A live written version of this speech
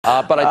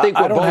But I think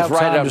we're both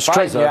right on to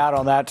straighten you FISA. out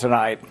on that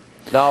tonight.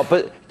 No,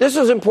 but this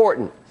is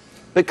important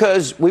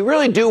because we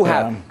really do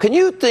have. Can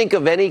you think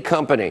of any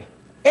company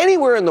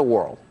anywhere in the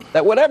world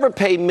that would ever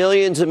pay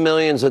millions and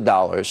millions of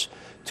dollars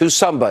to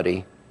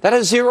somebody that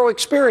has zero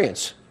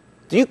experience?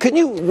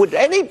 Would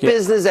any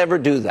business ever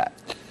do that?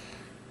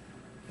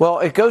 Well,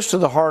 it goes to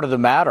the heart of the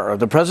matter.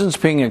 The president's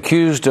being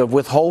accused of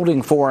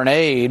withholding foreign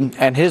aid,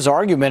 and his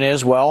argument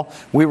is, well,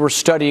 we were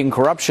studying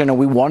corruption and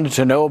we wanted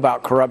to know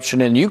about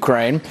corruption in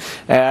Ukraine,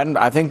 and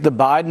I think the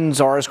Bidens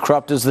are as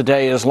corrupt as the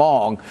day is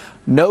long.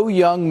 No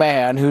young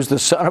man who's the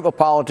son of a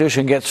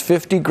politician gets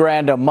 50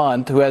 grand a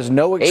month, who has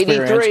no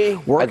experience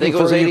 83. I think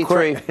it was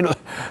 83.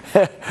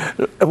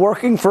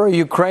 Working for a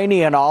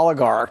Ukrainian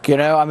oligarch,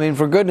 I mean,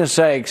 for goodness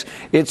sakes,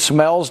 it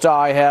smells to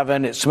high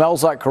heaven. It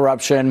smells like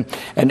corruption.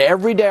 And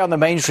every day on the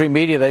mainstream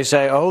media, they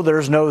say, oh,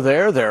 there's no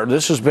there.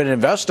 This has been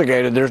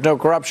investigated. There's no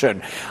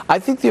corruption. I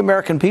think the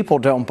American people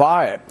don't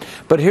buy it.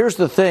 But here's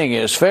the thing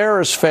is fair.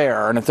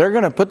 And if they're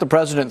going to put the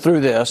president through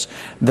this,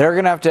 they're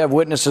going to have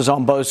witnesses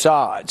on both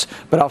sides.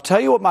 But I'll tell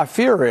you what my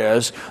fear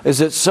is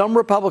that some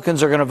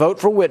Republicans are going to vote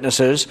for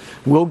witnesses.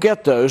 We'll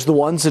get those, the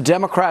ones the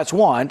Democrats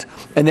want.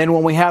 And then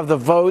when we have the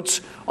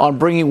votes on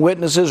bringing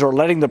witnesses or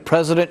letting the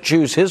president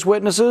choose his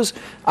witnesses,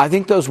 I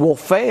think those will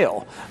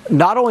fail.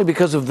 Not only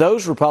because of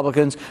those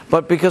Republicans,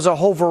 but because a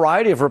whole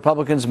variety of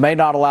Republicans may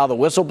not allow the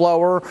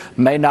whistleblower,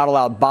 may not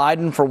allow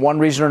Biden for one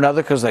reason or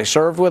another because they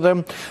served with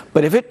him.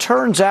 But if it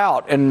turns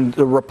out and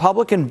the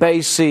Republican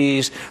base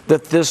sees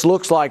that this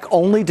looks like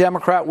only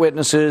Democrat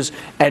witnesses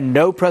and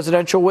no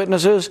presidential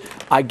witnesses,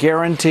 I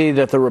guarantee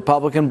that the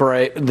Republican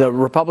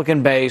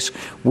base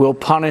will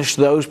punish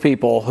those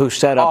people who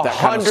set up that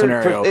kind of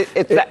scenario.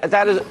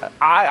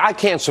 I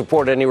can't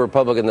support any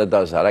Republican that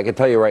does that. I can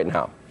tell you right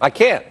now. I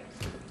can't.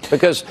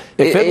 Because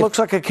if it looks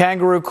like a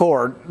kangaroo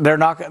court,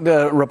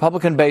 the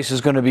Republican base is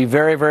going to be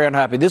very, very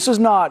unhappy. This is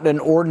not an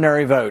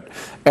ordinary vote.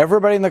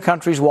 Everybody in the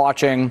country's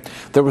watching.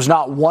 There was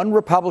not one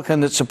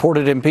Republican that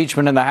supported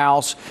impeachment in the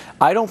House.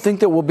 I don't think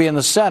that will be in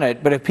the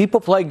Senate. But if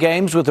people play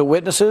games with the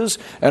witnesses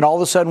and all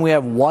of a sudden we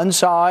have one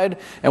side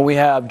and we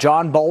have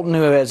John Bolton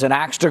who has an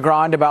axe to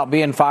grind about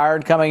being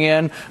fired coming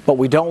in, but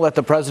we don't let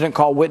the president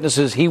call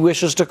witnesses he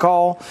wishes to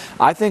call,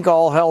 I think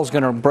all hell's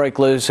going to break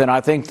loose. And I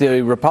think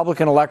the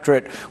Republican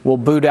electorate will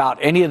boot out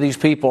any of these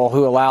people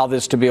who allow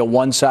this to be a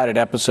one-sided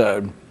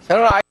episode. I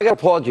got to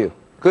applaud you.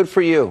 Good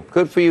for you.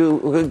 Good for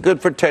you.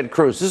 Good for Ted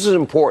Cruz. This is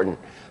important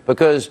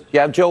because you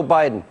have Joe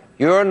Biden.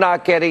 You're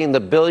not getting the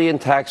billion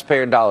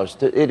taxpayer dollars.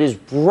 It is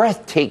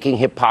breathtaking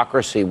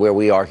hypocrisy where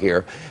we are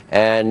here,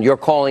 and you're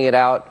calling it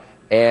out,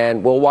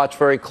 and we'll watch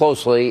very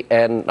closely,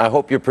 and I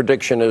hope your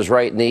prediction is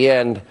right in the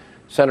end.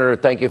 Senator,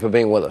 thank you for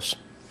being with us.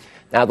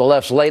 Now, the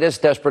left's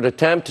latest desperate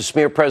attempt to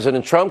smear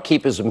President Trump,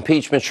 keep his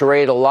impeachment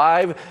charade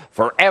alive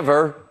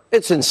forever.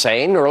 It's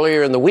insane.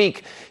 Earlier in the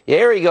week,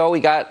 here you go, we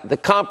got the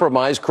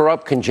compromised,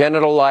 corrupt,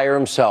 congenital liar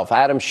himself,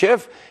 Adam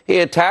Schiff. He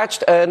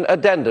attached an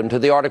addendum to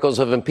the articles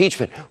of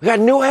impeachment. We got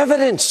new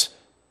evidence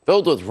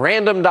filled with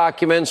random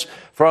documents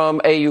from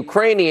a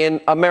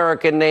Ukrainian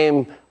American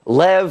named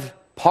Lev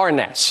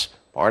Parnas.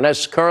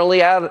 Parnas is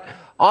currently out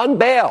on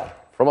bail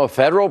from a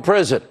federal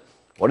prison.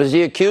 What is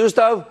he accused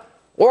of?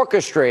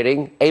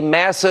 Orchestrating a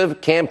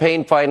massive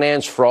campaign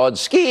finance fraud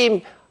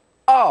scheme.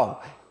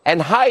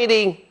 And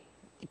hiding,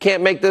 you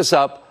can't make this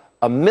up,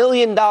 $1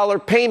 million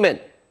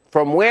payment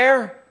from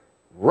where?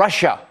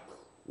 Russia.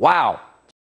 Wow.